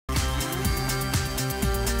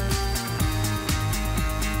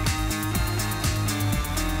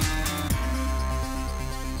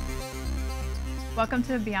Welcome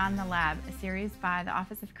to Beyond the Lab, a series by the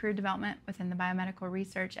Office of Career Development within the Biomedical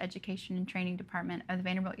Research, Education, and Training Department of the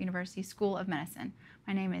Vanderbilt University School of Medicine.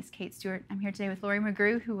 My name is Kate Stewart. I'm here today with Lori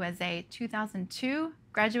McGrew, who was a 2002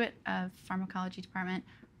 graduate of Pharmacology Department.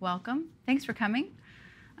 Welcome. Thanks for coming.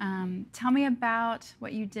 Tell me about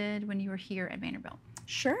what you did when you were here at Vanderbilt.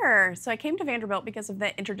 Sure. So I came to Vanderbilt because of the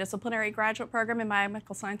interdisciplinary graduate program in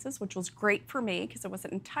biomedical sciences, which was great for me because I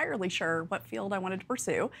wasn't entirely sure what field I wanted to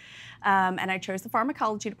pursue. And I chose the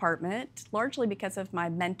pharmacology department largely because of my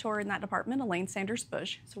mentor in that department, Elaine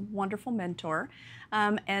Sanders-Bush. It's a wonderful mentor.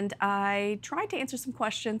 And I tried to answer some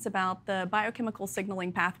questions about the biochemical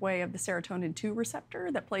signaling pathway of the serotonin 2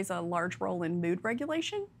 receptor that plays a large role in mood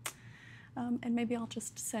regulation. And maybe I'll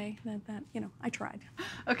just say that I tried.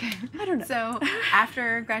 Okay. I don't know. So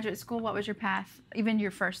after graduate school, what was your path, even your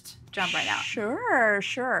first job right out?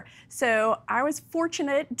 Sure. So I was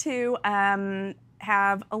fortunate to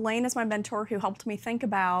have Elaine as my mentor who helped me think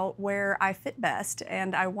about where I fit best,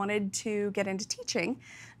 and I wanted to get into teaching.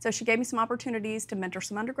 So she gave me some opportunities to mentor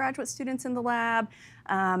some undergraduate students in the lab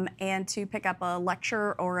and to pick up a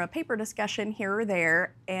lecture or a paper discussion here or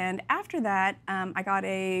there. And after that, I got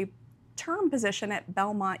a term position at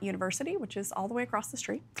Belmont University, which is all the way across the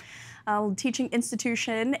street, teaching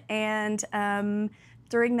institution, and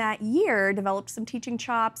during that year developed some teaching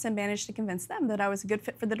chops and managed to convince them that I was a good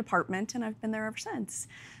fit for the department, and I've been there ever since.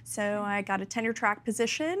 So I got a tenure track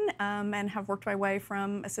position and have worked my way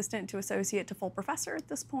from assistant to associate to full professor at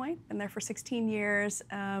this point. Been there for 16 years,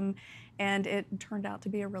 and it turned out to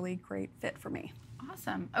be a really great fit for me.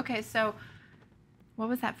 Awesome. Okay, so what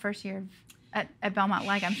was that first year at Belmont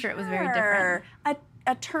like? I'm sure it was very different.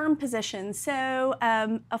 A term position, so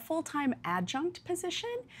a full-time adjunct position,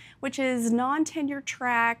 which is non-tenure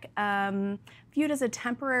track, viewed as a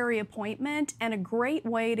temporary appointment and a great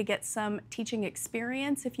way to get some teaching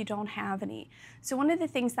experience if you don't have any. So one of the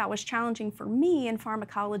things that was challenging for me in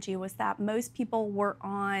pharmacology was that most people were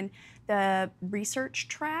on the research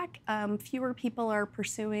track. Fewer people are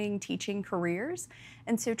pursuing teaching careers.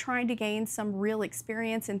 And so trying to gain some real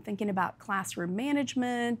experience in thinking about classroom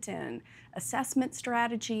management and assessment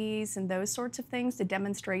strategies and those sorts of things to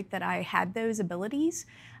demonstrate that I had those abilities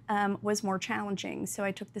was more challenging. So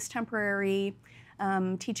I took this temporary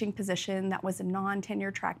teaching position that was a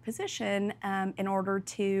non-tenure track position in order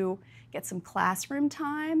to get some classroom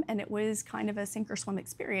time, and it was kind of a sink or swim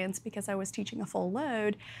experience because I was teaching a full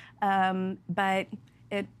load, but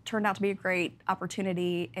it turned out to be a great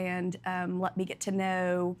opportunity and let me get to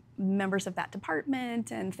know members of that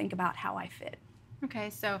department and think about how I fit. Okay,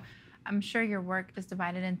 so I'm sure your work is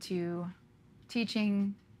divided into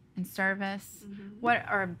teaching and service,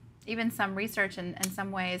 or even some research in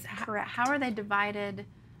some ways. Correct. How are they divided,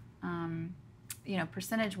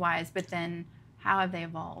 percentage-wise, but then how have they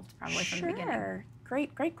evolved probably from the beginning?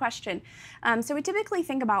 Great question. So we typically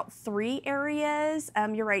think about 3 areas.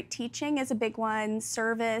 You're right, teaching is a big one,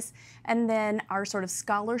 service, and then our sort of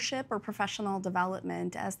scholarship or professional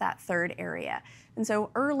development as that 3rd area. And so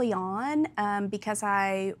early on, because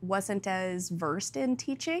I wasn't as versed in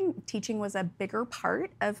teaching was a bigger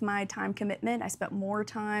part of my time commitment. I spent more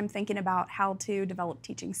time thinking about how to develop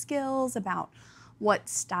teaching skills, about what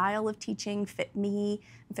style of teaching fit me,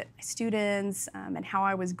 fit my students, and how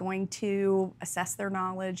I was going to assess their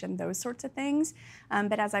knowledge and those sorts of things.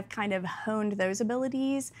 But as I've kind of honed those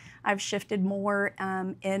abilities, I've shifted more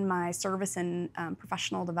in my service and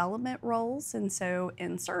professional development roles. And so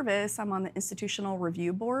in service, I'm on the Institutional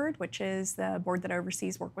Review Board, which is the board that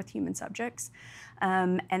oversees work with human subjects.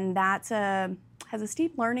 And that has a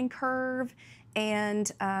steep learning curve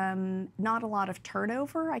and not a lot of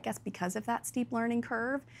turnover, I guess, because of that steep learning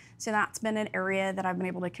curve. So that's been an area that I've been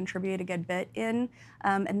able to contribute a good bit in.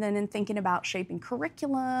 And then in thinking about shaping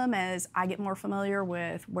curriculum as I get more familiar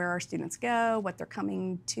with where our students go, what they're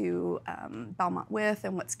coming to Belmont with,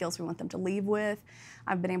 and what skills we want them to leave with,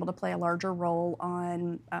 I've been able to play a larger role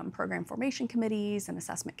on program formation committees and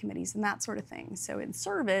assessment committees and that sort of thing. So in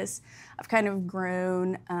service, I've kind of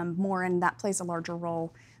grown more, and that plays a larger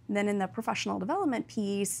role. And then in the professional development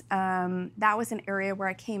piece, that was an area where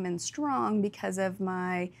I came in strong because of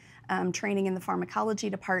my training in the pharmacology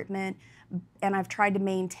department, and I've tried to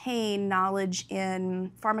maintain knowledge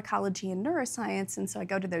in pharmacology and neuroscience, and so I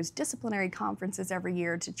go to those disciplinary conferences every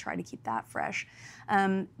year to try to keep that fresh.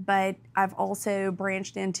 But I've also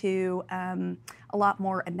branched into a lot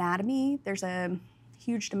more anatomy. There's a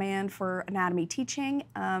huge demand for anatomy teaching,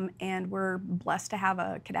 and we're blessed to have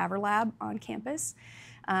a cadaver lab on campus.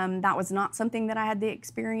 That was not something that I had the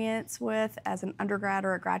experience with as an undergrad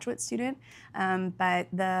or a graduate student, but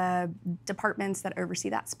the departments that oversee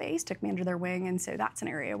that space took me under their wing, and so that's an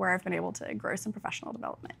area where I've been able to grow some professional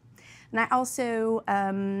development. And I also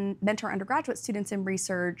mentor undergraduate students in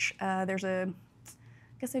research. There's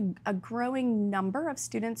a growing number of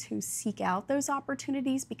students who seek out those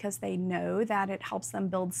opportunities because they know that it helps them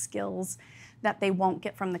build skills that they won't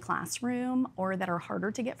get from the classroom or that are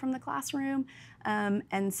harder to get from the classroom.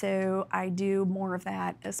 And so I do more of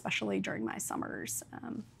that, especially during my summers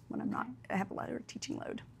when I have a lot of teaching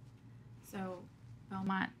load. So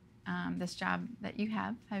Belmont, this job that you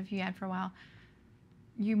have you had for a while,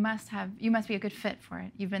 you must be a good fit for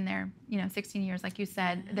it. You've been there, 16 years, like you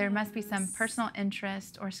said. There must be some personal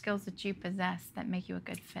interest or skills that you possess that make you a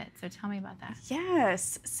good fit. So tell me about that.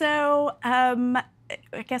 Yes. So I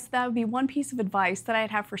guess that would be one piece of advice that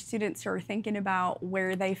I'd have for students who are thinking about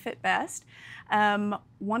where they fit best.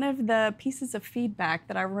 One of the pieces of feedback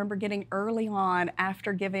that I remember getting early on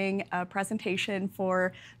after giving a presentation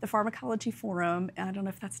for the Pharmacology Forum, and I don't know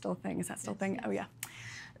if that's still a thing. Is that still a thing? Oh, yeah.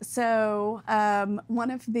 So one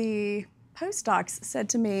of the postdocs said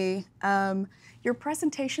to me, your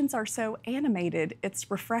presentations are so animated, it's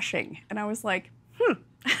refreshing. And I was like,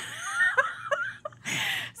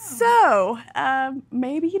 So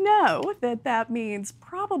maybe you know that means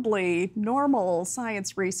probably normal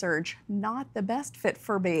science research, not the best fit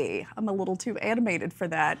for me. I'm a little too animated for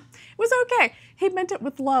that. It was okay. He meant it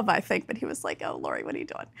with love, I think, but he was like, oh, Lori, what are you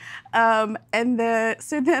doing?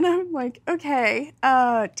 So then I'm like, okay,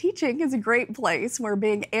 teaching is a great place where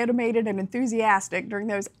being animated and enthusiastic during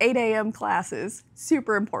those 8 a.m. classes,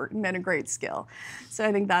 super important and a great skill. So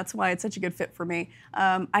I think that's why it's such a good fit for me.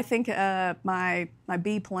 I think my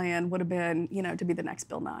B plan would have been, to be the next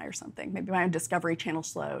Bill Nye or something. Maybe my own Discovery Channel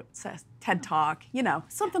show, TED Talk,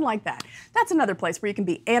 something like that. That's another place where you can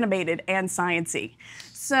be animated and sciencey.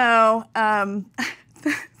 So that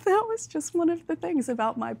was just one of the things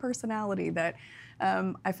about my personality that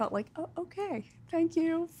I felt like, oh, okay, thank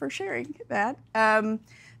you for sharing that.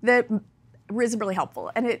 That is really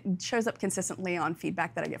helpful, and it shows up consistently on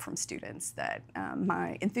feedback that I get from students that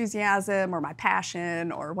my enthusiasm or my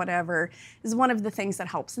passion or whatever is one of the things that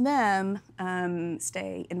helps them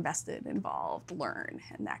stay invested, involved, learn,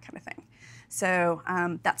 and that kind of thing. So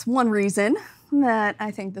that's one reason that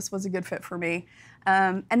I think this was a good fit for me.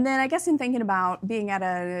 And then I guess in thinking about being at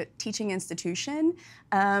a teaching institution,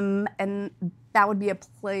 and that would be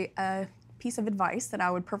a piece of advice that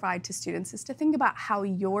I would provide to students is to think about how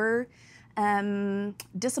your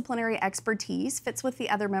disciplinary expertise fits with the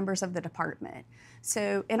other members of the department.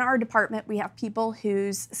 So in our department, we have people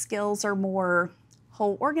whose skills are more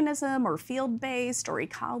whole organism or field-based or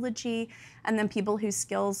ecology, and then people whose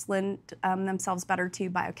skills lend themselves better to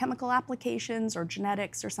biochemical applications or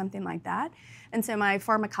genetics or something like that. And so my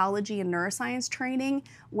pharmacology and neuroscience training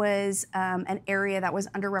was an area that was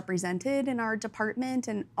underrepresented in our department,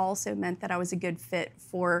 and also meant that I was a good fit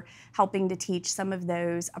for helping to teach some of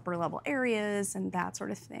those upper level areas and that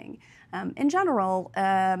sort of thing. In general,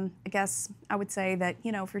 I guess I would say that,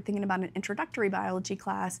 if you're thinking about an introductory biology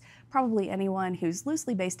class, probably anyone who's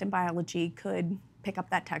loosely based in biology could pick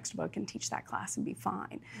up that textbook and teach that class and be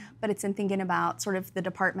fine. But it's in thinking about sort of the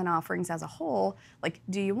department offerings as a whole, like,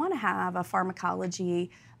 do you want to have a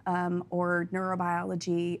pharmacology or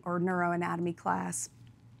neurobiology or neuroanatomy class?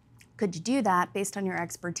 Could you do that based on your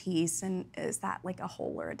expertise, and is that like a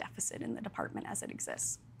hole or a deficit in the department as it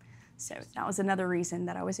exists? So that was another reason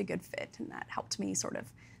that I was a good fit, and that helped me sort of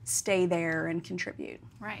stay there and contribute.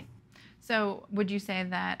 Right. So would you say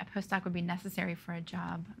that a postdoc would be necessary for a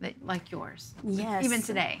job like yours? Yes. Even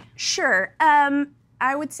today? Sure.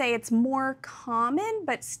 I would say it's more common,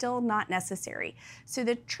 but still not necessary. So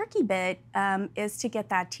the tricky bit is to get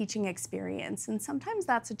that teaching experience. And sometimes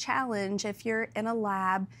that's a challenge if you're in a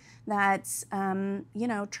lab that's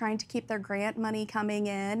trying to keep their grant money coming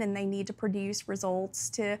in, and they need to produce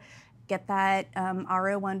results to get that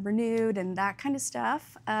R01 renewed and that kind of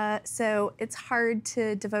stuff. So it's hard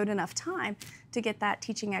to devote enough time to get that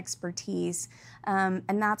teaching expertise.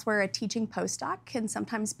 And that's where a teaching postdoc can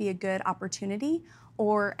sometimes be a good opportunity,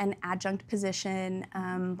 or an adjunct position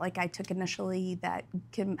like I took initially that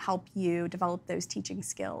can help you develop those teaching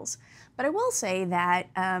skills. But I will say that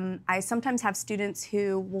I sometimes have students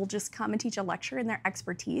who will just come and teach a lecture in their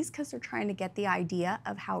expertise because they're trying to get the idea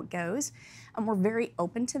of how it goes. And we're very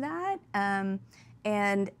open to that.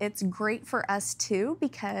 And it's great for us too,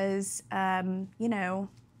 because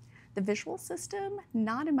The visual system,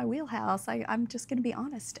 not in my wheelhouse. I'm just going to be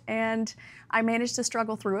honest. And I managed to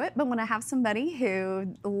struggle through it. But when I have somebody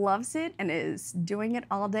who loves it and is doing it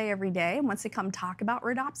all day, every day, and wants to come talk about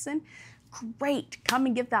rhodopsin, great. Come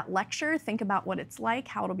and give that lecture. Think about what it's like,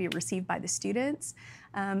 how it'll be received by the students.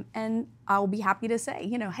 And I'll be happy to say,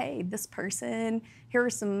 hey, this person, here are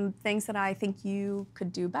some things that I think you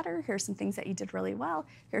could do better. Here's some things that you did really well.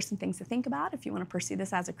 Here's some things to think about if you want to pursue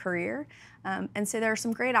this as a career. And so there are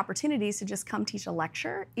some great opportunities to just come teach a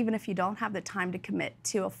lecture, even if you don't have the time to commit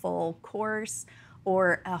to a full course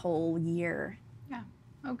or a whole year. Yeah.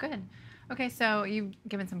 Oh, good. Okay, so you've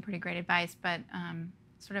given some pretty great advice, but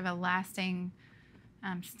sort of a lasting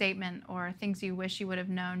statement or things you wish you would have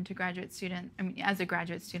known to graduate student, as a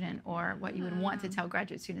graduate student, or what you would want to tell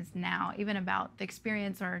graduate students now, even about the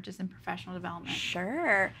experience or just in professional development?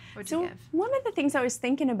 Sure. What would you give? One of the things I was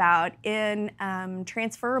thinking about in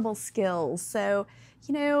transferable skills, so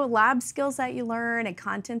lab skills that you learn and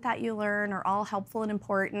content that you learn are all helpful and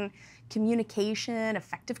important. Communication,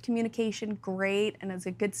 effective communication, great, and it's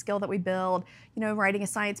a good skill that we build. Writing a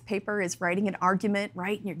science paper is writing an argument,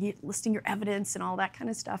 right? And you're listing your evidence and all that kind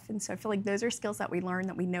of stuff. And so I feel like those are skills that we learn,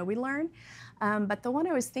 that we know we learn. But the one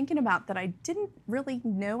I was thinking about that I didn't really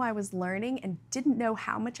know I was learning and didn't know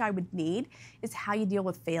how much I would need is how you deal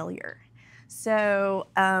with failure. So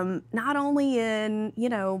not only in,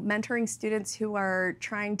 mentoring students who are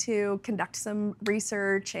trying to conduct some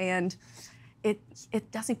research and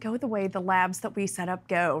it doesn't go the way the labs that we set up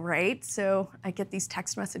go, right? So I get these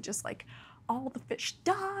text messages like, all the fish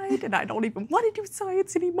died and I don't even want to do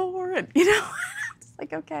science anymore. And, it's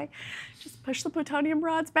like, okay, just push the plutonium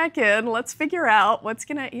rods back in. Let's figure out what's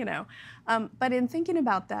going to, But in thinking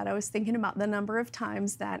about that, I was thinking about the number of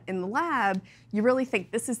times that in the lab, you really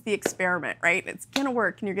think this is the experiment, right? It's going to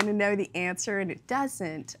work and you're going to know the answer, and it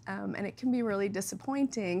doesn't. And it can be really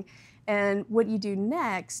disappointing. And what you do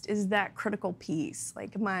next is that critical piece.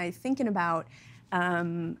 Like, am I thinking about how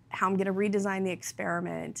I'm going to redesign the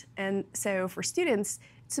experiment? And so for students,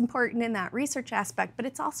 it's important in that research aspect, but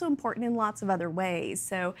it's also important in lots of other ways.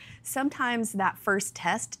 So sometimes that first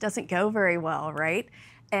test doesn't go very well, right?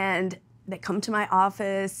 And they come to my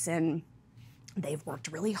office and they've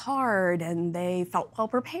worked really hard and they felt well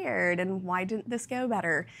prepared, and why didn't this go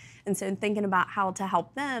better? And so thinking about how to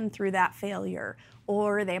help them through that failure.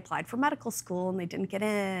 Or they applied for medical school and they didn't get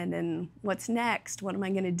in, and what's next? What am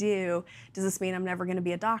I going to do? Does this mean I'm never going to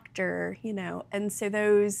be a doctor? And so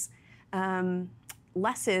those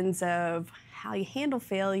lessons of how you handle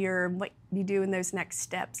failure and what you do in those next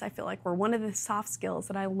steps, I feel like were one of the soft skills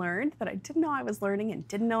that I learned that I didn't know I was learning and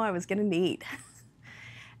didn't know I was going to need.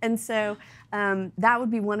 And so that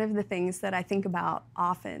would be one of the things that I think about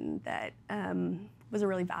often that was a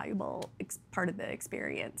really valuable part of the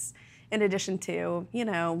experience. In addition to,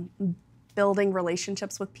 building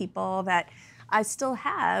relationships with people that I still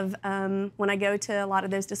have. When I go to a lot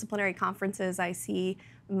of those disciplinary conferences, I see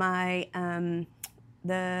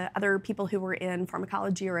the other people who were in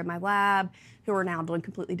pharmacology or in my lab who are now doing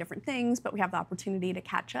completely different things, but we have the opportunity to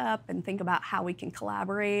catch up and think about how we can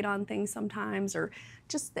collaborate on things sometimes, or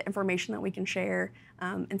just the information that we can share.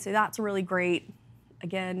 And so that's a really great,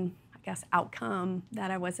 again, I guess, outcome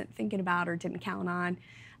that I wasn't thinking about or didn't count on.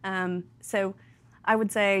 So I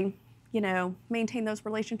would say, maintain those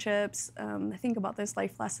relationships, think about those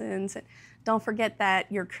life lessons. Don't forget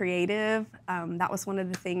that you're creative. That was one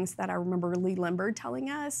of the things that I remember Lee Limbard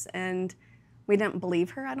telling us, and we didn't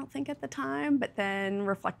believe her, I don't think, at the time, but then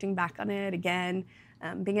reflecting back on it again,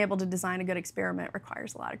 being able to design a good experiment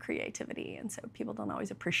requires a lot of creativity, and so people don't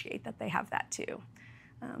always appreciate that they have that too.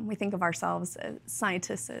 We think of ourselves as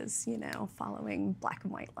scientists as, following black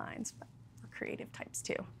and white lines, but we're creative types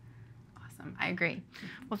too. Awesome, I agree.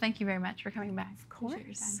 Well, thank you very much for coming back. Of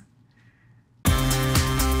course.